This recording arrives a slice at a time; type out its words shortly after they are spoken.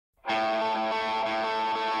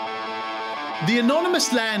The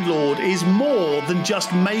anonymous landlord is more than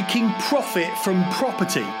just making profit from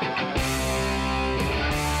property.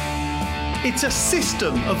 It's a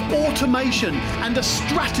system of automation and a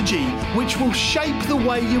strategy which will shape the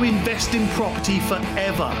way you invest in property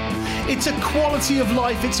forever. It's a quality of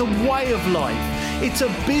life, it's a way of life, it's a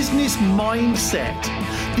business mindset.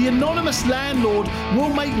 The anonymous landlord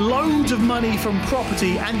will make loads of money from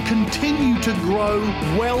property and continue to grow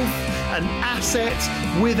wealth and assets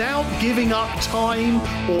without giving up time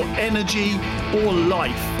or energy or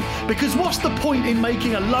life. Because what's the point in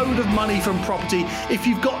making a load of money from property if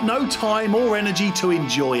you've got no time or energy to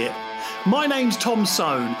enjoy it? My name's Tom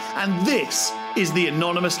Soane, and this is The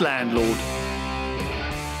Anonymous Landlord.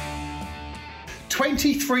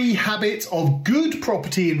 23 habits of good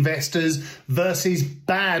property investors versus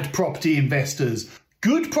bad property investors.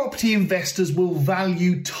 Good property investors will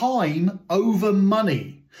value time over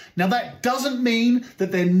money. Now, that doesn't mean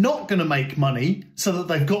that they're not going to make money so that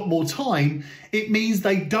they've got more time. It means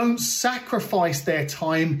they don't sacrifice their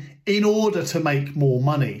time in order to make more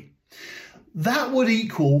money. That would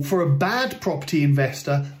equal, for a bad property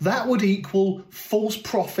investor, that would equal false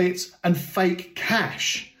profits and fake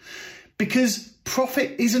cash. Because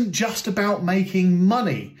profit isn't just about making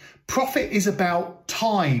money. Profit is about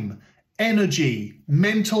time, energy,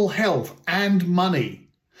 mental health, and money.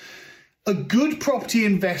 A good property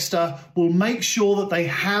investor will make sure that they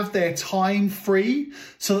have their time free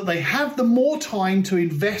so that they have the more time to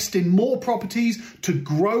invest in more properties, to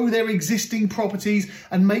grow their existing properties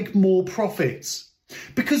and make more profits.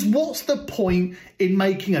 Because what's the point in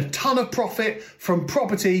making a ton of profit from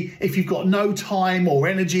property if you've got no time or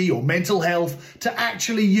energy or mental health to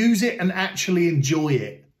actually use it and actually enjoy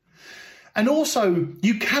it? And also,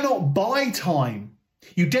 you cannot buy time.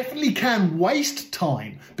 You definitely can waste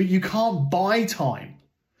time, but you can't buy time.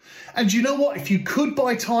 And you know what? If you could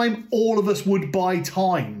buy time, all of us would buy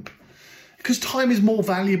time. Because time is more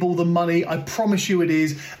valuable than money. I promise you it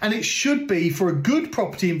is. And it should be, for a good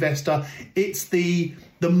property investor, it's the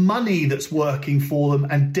money that's working for them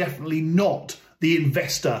and definitely not the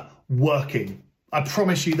investor working. I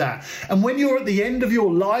promise you that. And when you're at the end of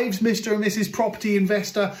your lives, Mr. and Mrs. Property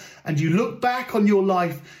Investor, and you look back on your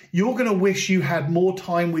life, you're going to wish you had more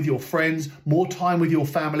time with your friends, more time with your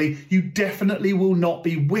family. You definitely will not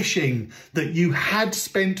be wishing that you had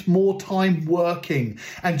spent more time working.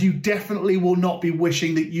 And you definitely will not be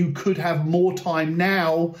wishing that you could have more time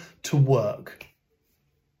now to work.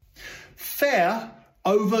 Fair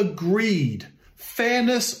over greed.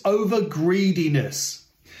 Fairness over greediness.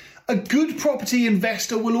 A good property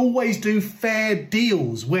investor will always do fair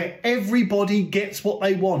deals where everybody gets what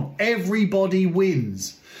they want. Everybody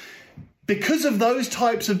wins. Because of those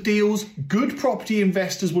types of deals, good property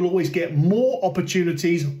investors will always get more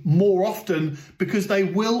opportunities more often because they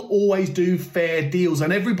will always do fair deals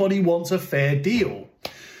and everybody wants a fair deal.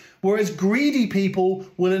 Whereas greedy people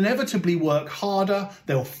will inevitably work harder,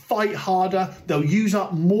 they'll fight harder, they'll use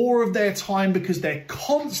up more of their time because they're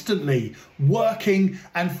constantly working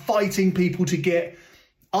and fighting people to get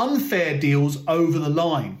unfair deals over the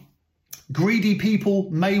line. Greedy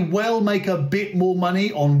people may well make a bit more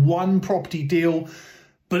money on one property deal,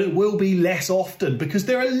 but it will be less often because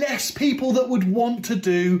there are less people that would want to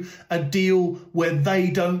do a deal where they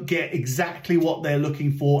don't get exactly what they're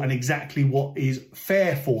looking for and exactly what is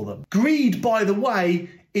fair for them. Greed, by the way,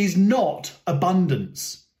 is not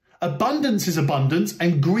abundance. Abundance is abundance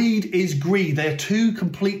and greed is greed. They're two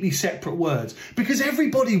completely separate words because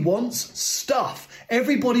everybody wants stuff.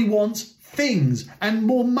 Everybody wants things and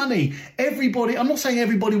more money. Everybody, I'm not saying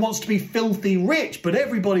everybody wants to be filthy rich, but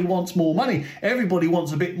everybody wants more money. Everybody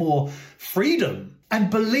wants a bit more freedom. And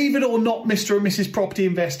believe it or not, Mr. and Mrs. Property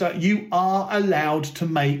Investor, you are allowed to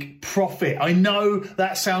make profit. I know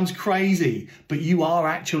that sounds crazy, but you are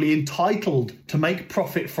actually entitled to make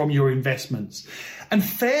profit from your investments. And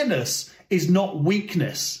fairness is not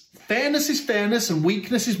weakness. Fairness is fairness and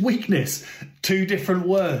weakness is weakness. Two different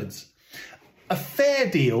words. A fair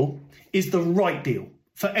deal is the right deal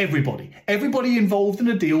for everybody. Everybody involved in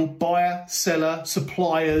a deal, buyer, seller,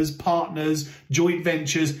 suppliers, partners, joint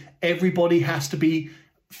ventures, everybody has to be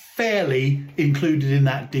fairly included in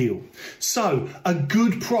that deal. So a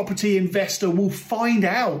good property investor will find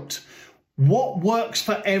out what works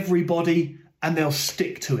for everybody and they'll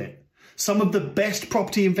stick to it. Some of the best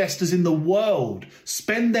property investors in the world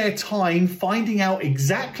spend their time finding out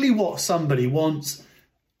exactly what somebody wants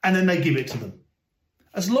and then they give it to them.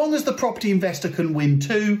 As long as the property investor can win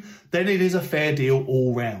too, then it is a fair deal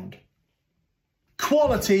all round.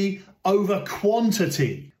 Quality over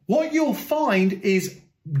quantity. What you'll find is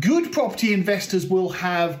good property investors will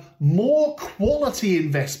have more quality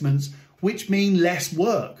investments which mean less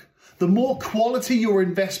work. The more quality your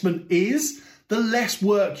investment is, the less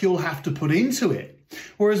work you'll have to put into it.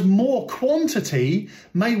 Whereas more quantity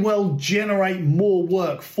may well generate more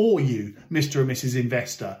work for you, Mr. and Mrs.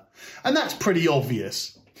 Investor. And that's pretty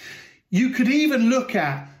obvious. You could even look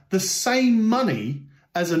at the same money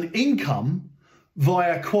as an income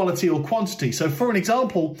via quality or quantity. So for an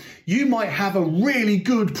example, you might have a really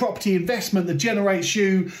good property investment that generates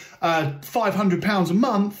you £500 a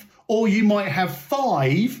month, or you might have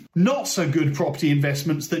 5 not so good property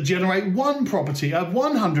investments that generate one property at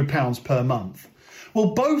 £100 per month.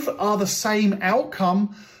 Well, both are the same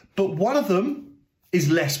outcome, but one of them is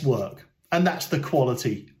less work, and that's the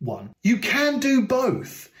quality one. You can do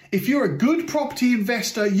both. If you're a good property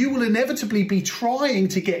investor, you will inevitably be trying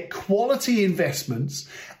to get quality investments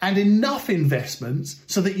and enough investments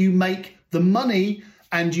so that you make the money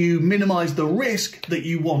and you minimize the risk that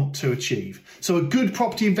you want to achieve. So a good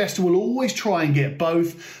property investor will always try and get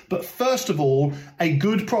both. But first of all, a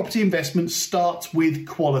good property investment starts with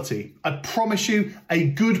quality. I promise you, a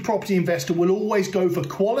good property investor will always go for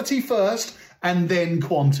quality first and then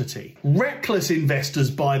quantity. Reckless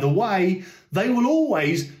investors, by the way, they will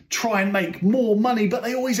always try and make more money, but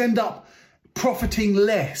they always end up profiting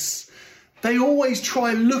less. They always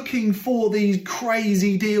try looking for these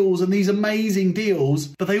crazy deals and these amazing deals,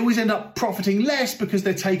 but they always end up profiting less because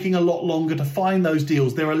they're taking a lot longer to find those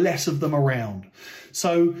deals. There are less of them around.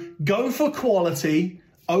 So go for quality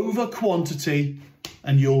over quantity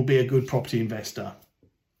and you'll be a good property investor.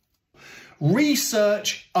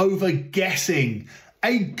 Research over guessing.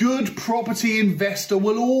 A good property investor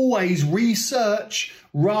will always research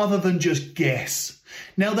rather than just guess.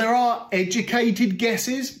 Now, there are educated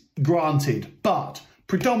guesses, granted, but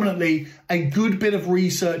predominantly a good bit of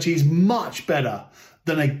research is much better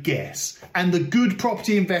than a guess. And the good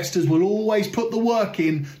property investors will always put the work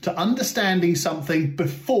in to understanding something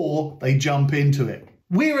before they jump into it.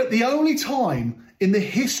 We're at the only time in the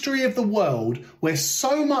history of the world where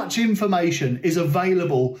so much information is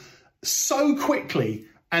available so quickly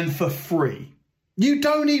and for free. You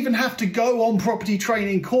don't even have to go on property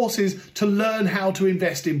training courses to learn how to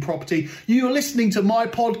invest in property. You're listening to my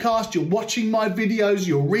podcast, you're watching my videos,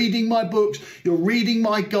 you're reading my books, you're reading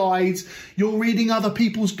my guides, you're reading other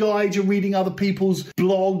people's guides, you're reading other people's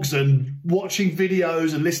blogs and watching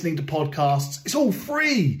videos and listening to podcasts. It's all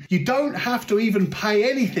free. You don't have to even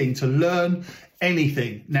pay anything to learn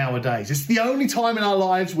anything nowadays. It's the only time in our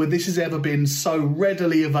lives where this has ever been so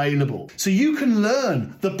readily available. So you can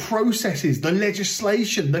learn the processes, the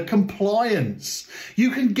legislation, the compliance. You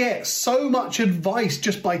can get so much advice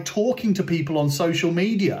just by talking to people on social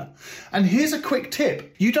media. And here's a quick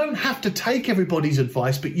tip. You don't have to take everybody's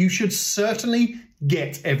advice, but you should certainly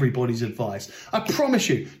get everybody's advice. I promise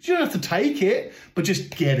you, you don't have to take it, but just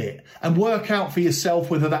get it and work out for yourself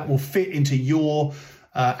whether that will fit into your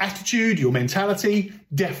attitude, your mentality.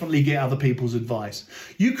 Definitely get other people's advice.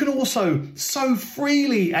 You can also so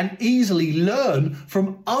freely and easily learn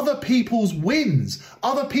from other people's wins,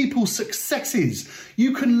 other people's successes.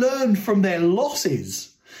 You can learn from their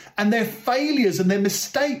losses and their failures and their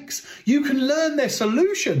mistakes. You can learn their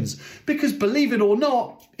solutions because, believe it or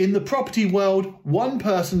not, in the property world, one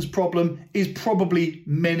person's problem is probably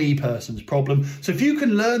many persons' problem. So if you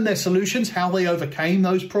can learn their solutions, how they overcame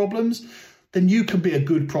those problems, then you can be a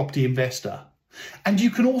good property investor. And you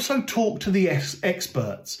can also talk to the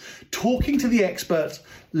experts. Talking to the experts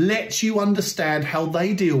lets you understand how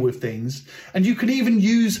they deal with things. And you can even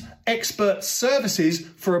use expert services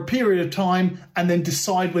for a period of time and then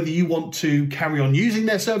decide whether you want to carry on using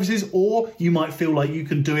their services or you might feel like you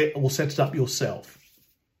can do it or set it up yourself.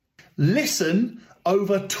 Listen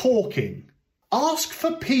over talking. Ask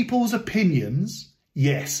for people's opinions.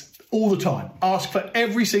 Yes, all the time. Ask for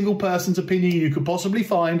every single person's opinion you could possibly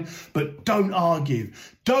find, but don't argue.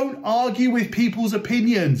 Don't argue with people's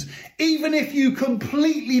opinions. Even if you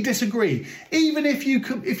completely disagree, even if you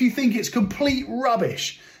think it's complete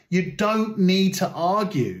rubbish, you don't need to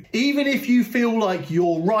argue. Even if you feel like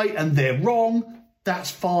you're right and they're wrong,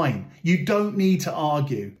 that's fine. You don't need to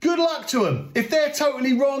argue. Good luck to them. If they're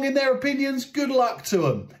totally wrong in their opinions, good luck to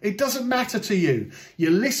them. It doesn't matter to you.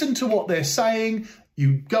 You listen to what they're saying.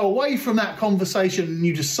 You go away from that conversation and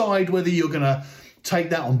you decide whether you're going to take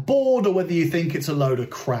that on board or whether you think it's a load of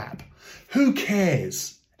crap. Who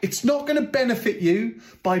cares? It's not going to benefit you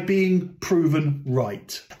by being proven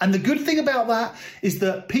right. And the good thing about that is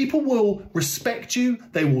that people will respect you,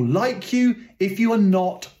 they will like you if you are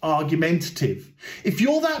not argumentative. If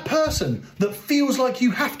you're that person that feels like you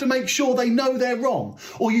have to make sure they know they're wrong,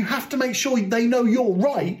 or you have to make sure they know you're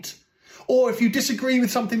right, Or if you disagree with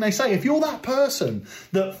something they say, if you're that person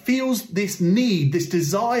that feels this need, this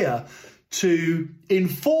desire to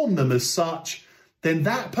inform them as such, then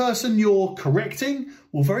that person you're correcting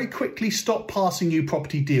will very quickly stop passing you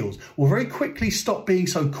property deals, will very quickly stop being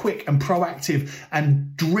so quick and proactive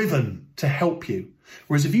and driven to help you.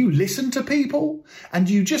 Whereas if you listen to people and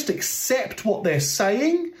you just accept what they're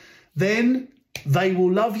saying, then they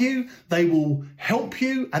will love you, they will help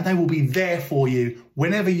you, and they will be there for you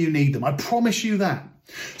whenever you need them. I promise you that.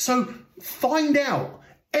 So find out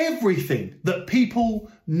everything that people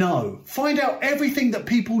know. Find out everything that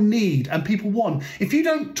people need and people want. If you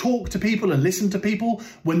don't talk to people and listen to people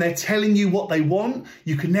when they're telling you what they want,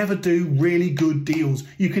 you can never do really good deals.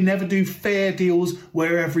 You can never do fair deals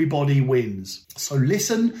where everybody wins. So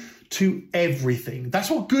listen to everything. That's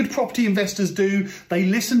what good property investors do. They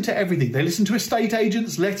listen to everything. They listen to estate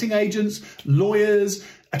agents, letting agents, lawyers,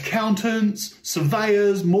 accountants,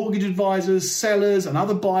 surveyors, mortgage advisors, sellers, and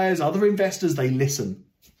other buyers, other investors. They listen.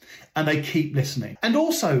 And they keep listening. And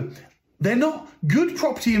also, good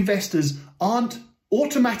property investors aren't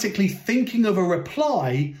automatically thinking of a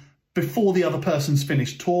reply before the other person's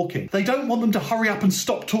finished talking. They don't want them to hurry up and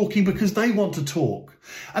stop talking because they want to talk.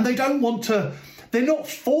 And they're not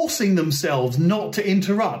forcing themselves not to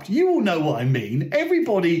interrupt. You all know what I mean.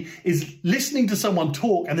 Everybody is listening to someone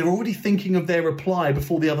talk and they're already thinking of their reply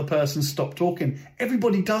before the other person stopped talking.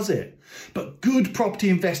 Everybody does it. But good property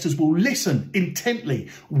investors will listen intently,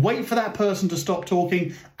 wait for that person to stop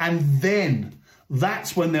talking, and then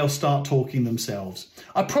that's when they'll start talking themselves.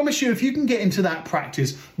 I promise you, if you can get into that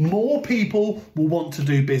practice, more people will want to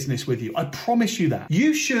do business with you. I promise you that.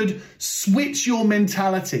 You should switch your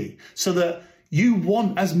mentality so that you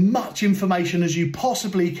want as much information as you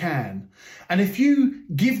possibly can. And if you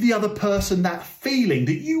give the other person that feeling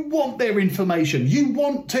that you want their information, you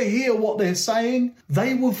want to hear what they're saying,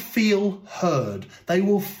 they will feel heard. They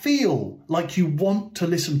will feel like you want to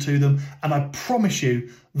listen to them. And I promise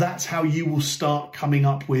you, that's how you will start coming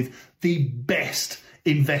up with the best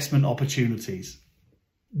investment opportunities.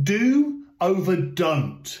 Do over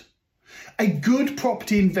don't. A good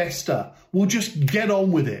property investor will just get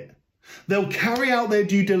on with it. They'll carry out their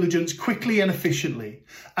due diligence quickly and efficiently,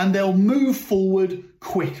 and they'll move forward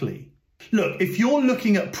quickly. Look, if you're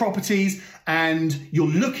looking at properties and you're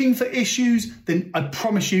looking for issues, then I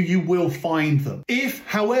promise you will find them. If,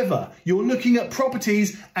 however, you're looking at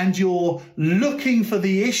properties and you're looking for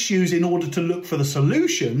the issues in order to look for the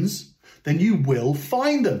solutions, then you will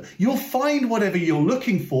find them. You'll find whatever you're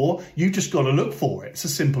looking for. You just got to look for it. It's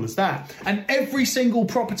as simple as that. And every single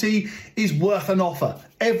property is worth an offer.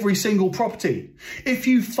 Every single property. If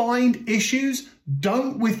you find issues,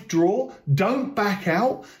 don't withdraw, don't back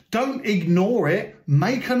out, don't ignore it,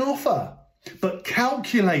 make an offer. But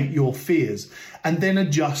calculate your fears and then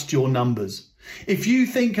adjust your numbers. If you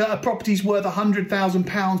think a property's worth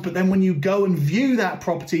 £100,000, but then when you go and view that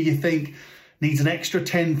property, you think, needs an extra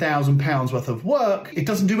 £10,000 worth of work, it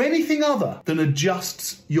doesn't do anything other than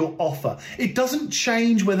adjusts your offer. It doesn't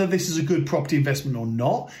change whether this is a good property investment or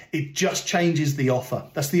not. It just changes the offer.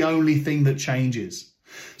 That's the only thing that changes.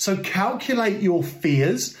 So calculate your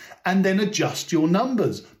fears and then adjust your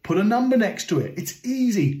numbers. Put a number next to it. It's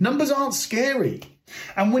easy. Numbers aren't scary.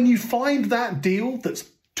 And when you find that deal that's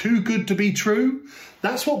too good to be true,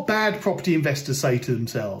 that's what bad property investors say to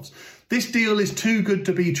themselves. This deal is too good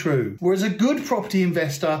to be true. Whereas a good property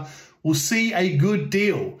investor will see a good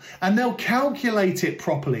deal and they'll calculate it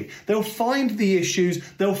properly. They'll find the issues,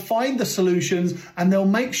 they'll find the solutions, and they'll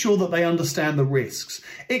make sure that they understand the risks.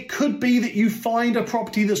 It could be that you find a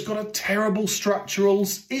property that's got a terrible structural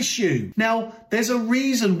issue. Now, there's a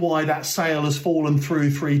reason why that sale has fallen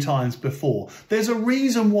through 3 times before. There's a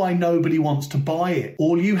reason why nobody wants to buy it.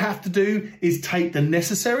 All you have to do is take the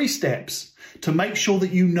necessary steps to make sure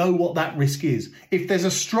that you know what that risk is. If there's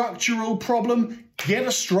a structural problem, get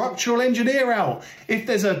a structural engineer out. If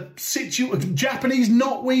there's a Japanese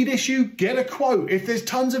knotweed issue, get a quote. If there's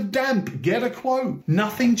tons of damp, get a quote.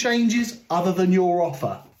 Nothing changes other than your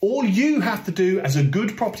offer. All you have to do as a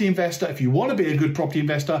good property investor, if you want to be a good property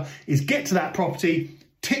investor, is get to that property,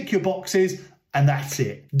 tick your boxes, and that's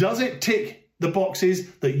it. Does it tick the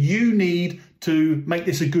boxes that you need to make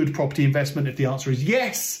this a good property investment? If the answer is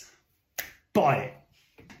yes, buy it.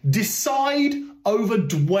 Decide over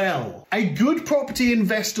dwell. A good property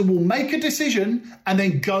investor will make a decision and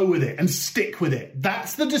then go with it and stick with it.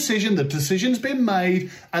 That's the decision. The decision's been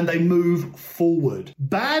made and they move forward.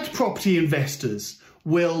 Bad property investors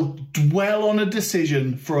will dwell on a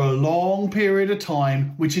decision for a long period of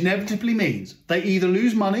time, which inevitably means they either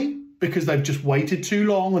lose money because they've just waited too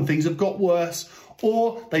long and things have got worse,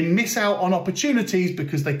 or they miss out on opportunities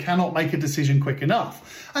because they cannot make a decision quick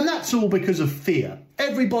enough. And that's all because of fear.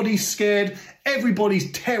 Everybody's scared,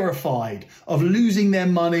 everybody's terrified of losing their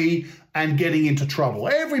money and getting into trouble.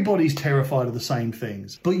 Everybody's terrified of the same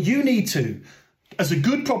things. But you need to, as a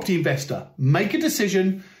good property investor, make a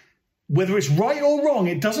decision. Whether it's right or wrong,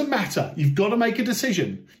 it doesn't matter. You've got to make a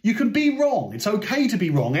decision. You can be wrong. It's okay to be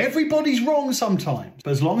wrong. Everybody's wrong sometimes.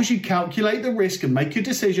 But as long as you calculate the risk and make your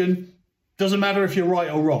decision, doesn't matter if you're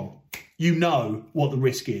right or wrong. You know what the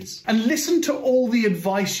risk is. And listen to all the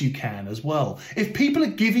advice you can as well. If people are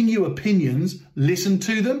giving you opinions, listen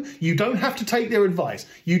to them. You don't have to take their advice.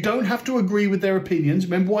 You don't have to agree with their opinions.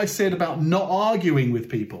 Remember what I said about not arguing with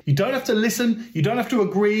people. You don't have to listen. You don't have to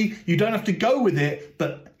agree. You don't have to go with it,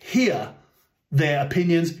 but hear their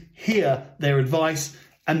opinions, hear their advice,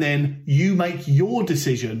 and then you make your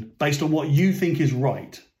decision based on what you think is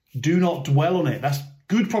right. Do not dwell on it. That's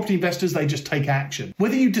good property investors, they just take action.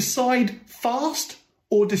 Whether you decide fast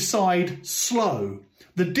or decide slow,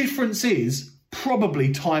 the difference is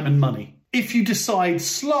probably time and money. If you decide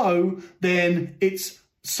slow, then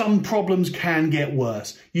some problems can get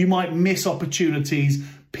worse. You might miss opportunities.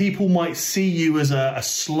 People might see you as a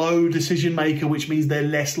slow decision maker, which means they're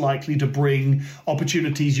less likely to bring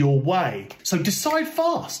opportunities your way. So decide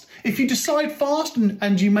fast. If you decide fast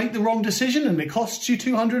and you make the wrong decision and it costs you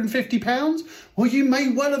 £250, well, you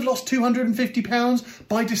may well have lost £250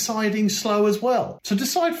 by deciding slow as well. So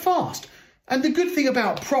decide fast. And the good thing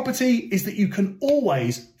about property is that you can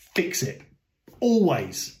always fix it.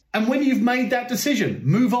 Always. And when you've made that decision,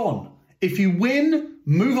 move on. If you win,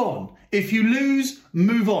 move on. If you lose,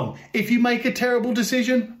 move on. If you make a terrible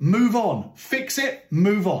decision, move on. Fix it,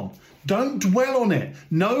 move on. Don't dwell on it.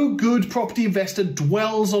 No good property investor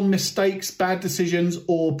dwells on mistakes, bad decisions,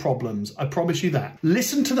 or problems. I promise you that.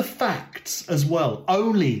 Listen to the facts as well.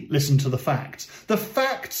 Only listen to the facts. The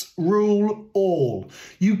facts rule all.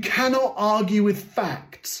 You cannot argue with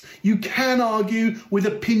facts. You can argue with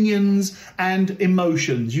opinions and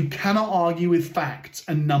emotions. You cannot argue with facts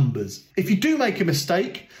and numbers. If you do make a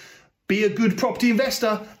mistake, be a good property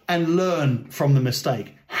investor and learn from the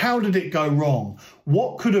mistake. How did it go wrong?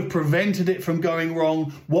 What could have prevented it from going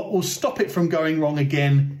wrong? What will stop it from going wrong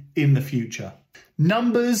again in the future?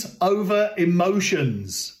 Numbers over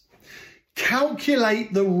emotions.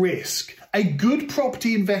 Calculate the risk. A good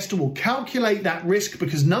property investor will calculate that risk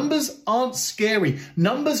because numbers aren't scary.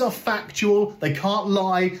 Numbers are factual. They can't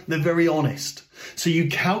lie. They're very honest. So you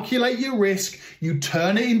calculate your risk, you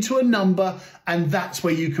turn it into a number, and that's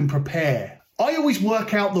where you can prepare. I always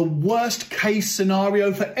work out the worst case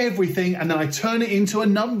scenario for everything and then I turn it into a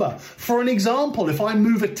number. For an example, if I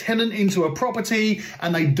move a tenant into a property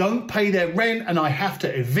and they don't pay their rent and I have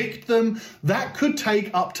to evict them, that could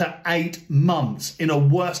take up to 8 months in a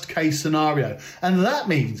worst case scenario. And that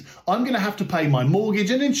means I'm going to have to pay my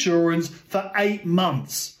mortgage and insurance for 8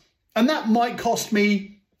 months. And that might cost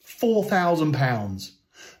me £4,000.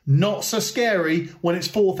 Not so scary when it's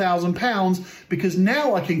 £4,000 because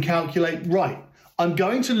now I can calculate, right, I'm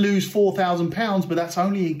going to lose £4,000, but that's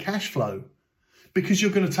only in cash flow because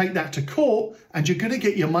you're going to take that to court and you're going to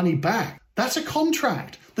get your money back. That's a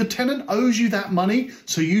contract. The tenant owes you that money,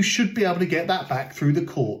 so you should be able to get that back through the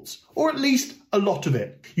courts, or at least a lot of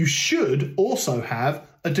it. You should also have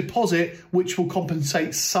a deposit which will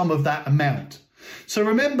compensate some of that amount. So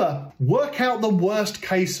remember, work out the worst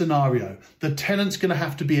case scenario. The tenant's going to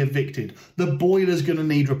have to be evicted. The boiler's going to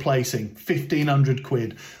need replacing, 1,500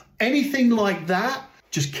 quid. Anything like that,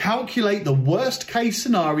 just calculate the worst case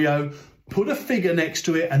scenario, put a figure next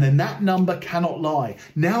to it, and then that number cannot lie.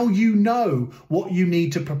 Now you know what you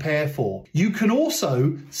need to prepare for. You can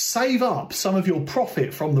also save up some of your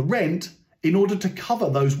profit from the rent in order to cover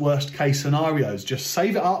those worst case scenarios. Just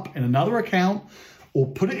save it up in another account or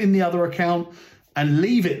put it in the other account and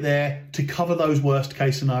leave it there to cover those worst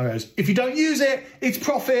case scenarios. If you don't use it, it's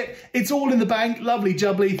profit. It's all in the bank. Lovely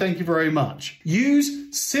jubbly. Thank you very much.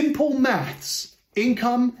 Use simple maths: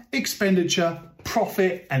 income, expenditure,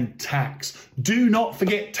 profit, and tax. Do not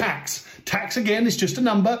forget tax. Tax, again, is just a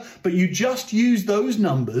number, but you just use those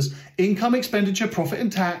numbers, income, expenditure, profit,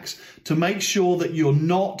 and tax, to make sure that you're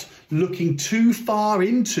not looking too far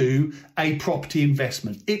into a property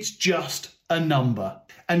investment. It's just a number.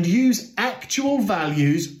 And use actual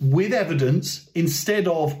values with evidence instead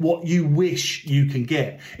of what you wish you can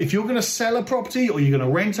get. If you're going to sell a property or you're going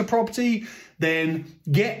to rent a property, then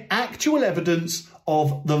get actual evidence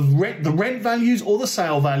of the rent values or the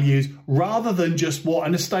sale values rather than just what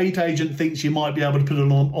an estate agent thinks you might be able to put it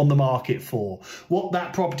on the market for. What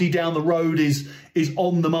that property down the road is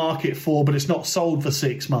on the market for, but it's not sold for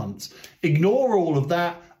 6 months. Ignore all of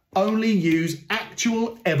that. Only use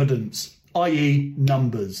actual evidence, i.e.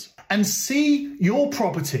 numbers, and see your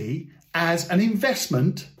property as an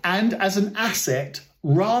investment and as an asset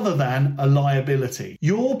rather than a liability.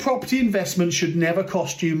 Your property investment should never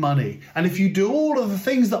cost you money. And if you do all of the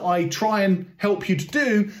things that I try and help you to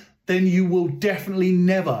do, then you will definitely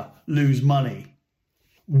never lose money.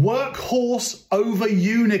 Workhorse over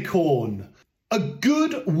unicorn. A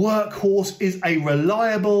good workhorse is a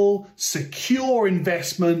reliable, secure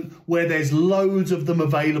investment where there's loads of them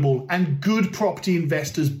available and good property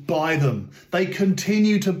investors buy them. They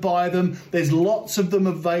continue to buy them. There's lots of them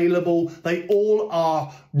available. They all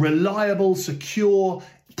are reliable, secure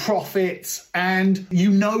profits, and you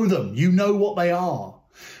know them. You know what they are.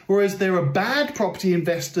 Whereas there are bad property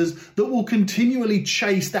investors that will continually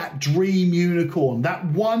chase that dream unicorn, that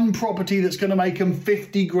one property that's going to make them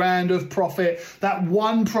 50 grand of profit, that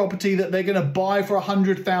one property that they're going to buy for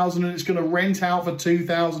 100,000 and it's going to rent out for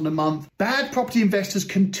 2,000 a month. Bad property investors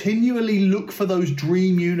continually look for those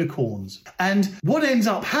dream unicorns. And what ends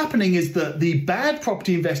up happening is that the bad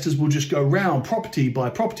property investors will just go round property by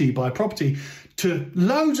property by property to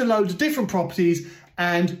loads and loads of different properties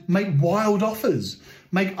and make wild offers.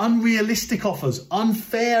 Make unrealistic offers,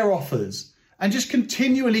 unfair offers, and just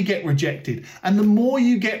continually get rejected. And the more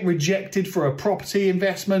you get rejected for a property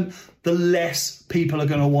investment, the less people are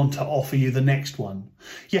going to want to offer you the next one.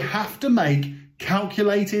 You have to make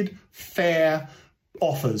calculated, fair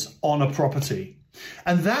offers on a property.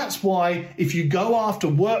 And that's why if you go after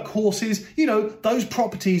workhorses, you know, those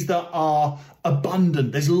properties that are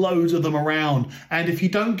abundant, there's loads of them around. And if you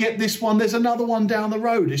don't get this one, there's another one down the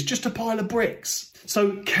road. It's just a pile of bricks.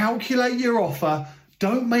 So calculate your offer.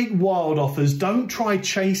 Don't make wild offers. Don't try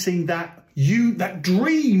chasing that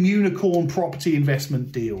dream unicorn property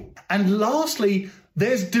investment deal. And lastly,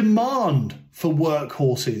 there's demand for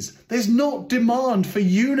workhorses. There's not demand for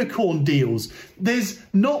unicorn deals. There's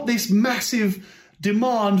not this massive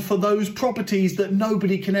demand for those properties that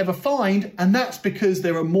nobody can ever find, and that's because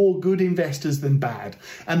there are more good investors than bad,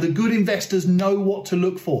 and the good investors know what to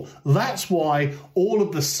look for. That's why all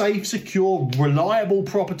of the safe, secure, reliable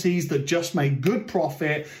properties that just make good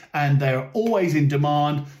profit and they're always in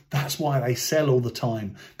demand, that's why they sell all the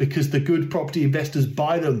time, because the good property investors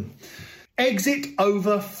buy them. Exit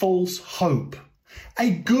over false hope. A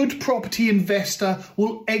good property investor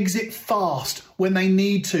will exit fast when they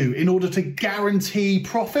need to in order to guarantee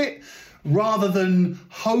profit, rather than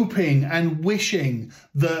hoping and wishing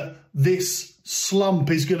that this slump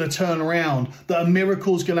is going to turn around, that a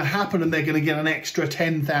miracle is going to happen and they're going to get an extra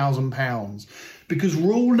 £10,000. Because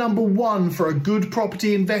rule number one for a good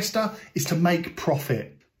property investor is to make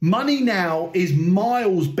profit. Money now is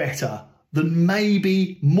miles better than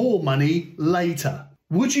maybe more money later.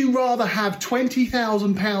 Would you rather have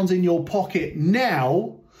 £20,000 in your pocket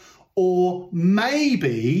now, or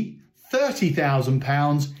maybe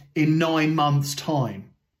 £30,000 in 9 months'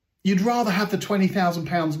 time? You'd rather have the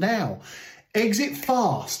 £20,000 now. Exit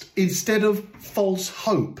fast instead of false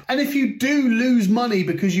hope. And if you do lose money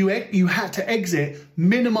because you had to exit,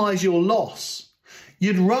 minimise your loss.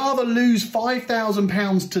 You'd rather lose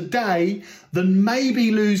 £5,000 today than maybe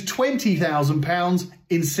lose £20,000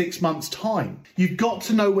 in 6 months' time. You've got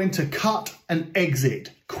to know when to cut and exit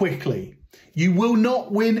quickly. You will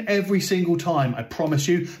not win every single time, I promise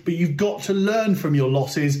you, but you've got to learn from your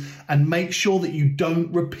losses and make sure that you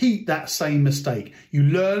don't repeat that same mistake. You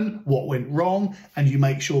learn what went wrong and you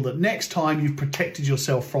make sure that next time you've protected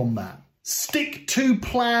yourself from that. Stick to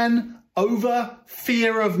plan over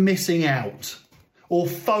fear of missing out, or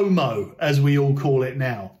FOMO as we all call it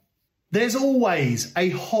now. There's always a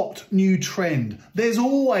hot new trend. There's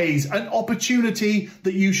always an opportunity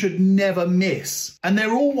that you should never miss. And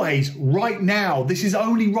they're always right now. This is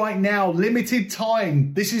only right now, limited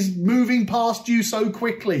time. This is moving past you so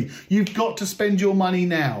quickly. You've got to spend your money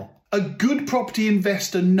now. A good property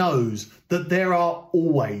investor knows that there are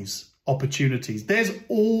always opportunities. There's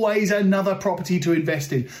always another property to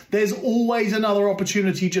invest in. There's always another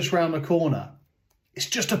opportunity just round the corner. It's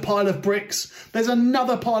just a pile of bricks. There's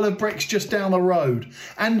another pile of bricks just down the road.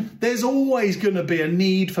 And there's always going to be a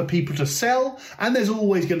need for people to sell, and there's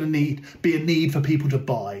always going to be a need for people to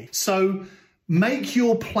buy. So make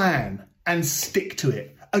your plan and stick to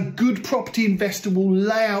it. A good property investor will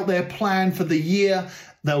lay out their plan for the year.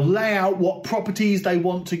 They'll lay out what properties they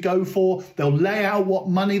want to go for. They'll lay out what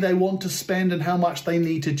money they want to spend and how much they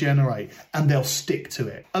need to generate, and they'll stick to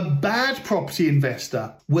it. A bad property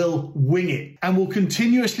investor will wing it and will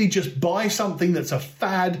continuously just buy something that's a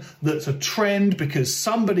fad, that's a trend, because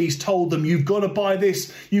somebody's told them you've got to buy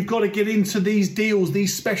this, you've got to get into these deals,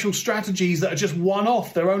 these special strategies that are just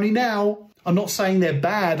one-off, they're only now. I'm not saying they're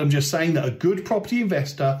bad, I'm just saying that a good property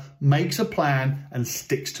investor makes a plan and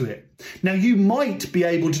sticks to it. Now, you might be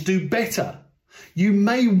able to do better. You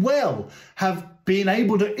may well have been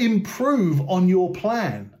able to improve on your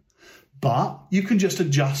plan, but you can just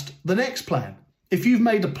adjust the next plan. If you've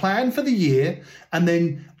made a plan for the year and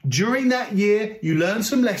then during that year you learn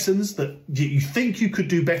some lessons that you think you could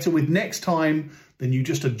do better with next time, then you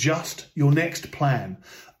just adjust your next plan.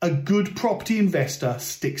 A good property investor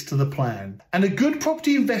sticks to the plan. And a good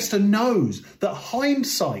property investor knows that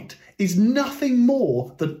hindsight is nothing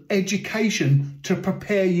more than education to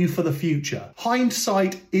prepare you for the future.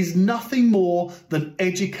 Hindsight is nothing more than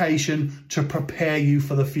education to prepare you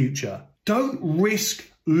for the future. Don't risk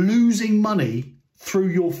losing money through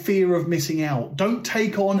your fear of missing out. Don't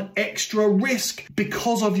take on extra risk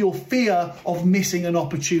because of your fear of missing an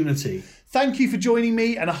opportunity. Thank you for joining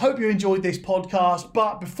me, and I hope you enjoyed this podcast.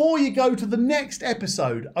 But before you go to the next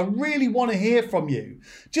episode, I really want to hear from you.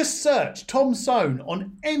 Just search Tom Soane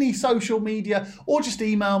on any social media or just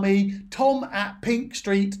email me,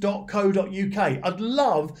 tom@pinkstreet.co.uk. I'd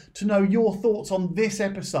love to know your thoughts on this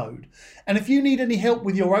episode. And if you need any help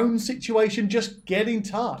with your own situation, just get in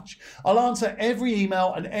touch. I'll answer every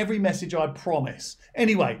email and every message, I promise.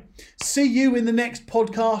 Anyway, see you in the next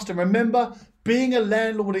podcast, and remember, being a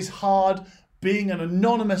landlord is hard. Being an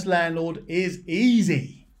anonymous landlord is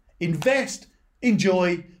easy. Invest,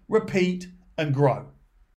 enjoy, repeat, and grow.